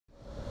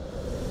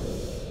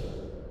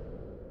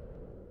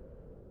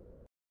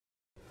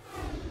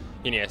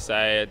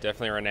UniSA are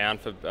definitely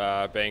renowned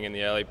for being in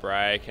the early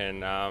break and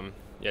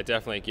yeah,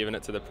 definitely giving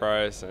it to the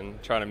pros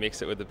and trying to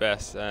mix it with the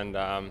best. And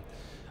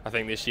I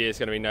think this year is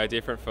going to be no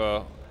different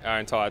for our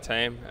entire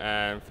team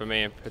and for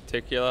me in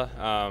particular.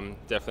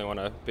 Definitely want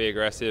to be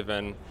aggressive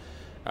and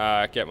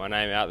get my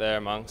name out there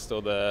amongst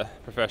all the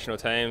professional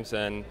teams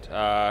and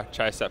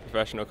chase that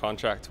professional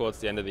contract towards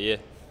the end of the year.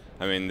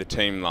 I mean, the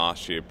team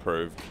last year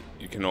proved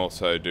you can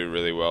also do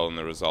really well in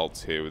the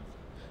results here with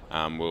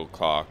Will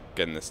Clark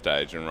getting the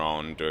stage and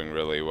rolling, doing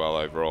really well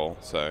overall.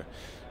 So,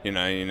 you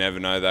know, you never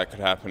know, that could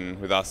happen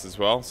with us as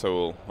well. So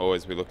we'll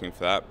always be looking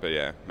for that. But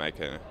yeah, make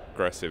an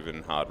aggressive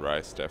and hard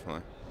race,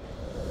 definitely.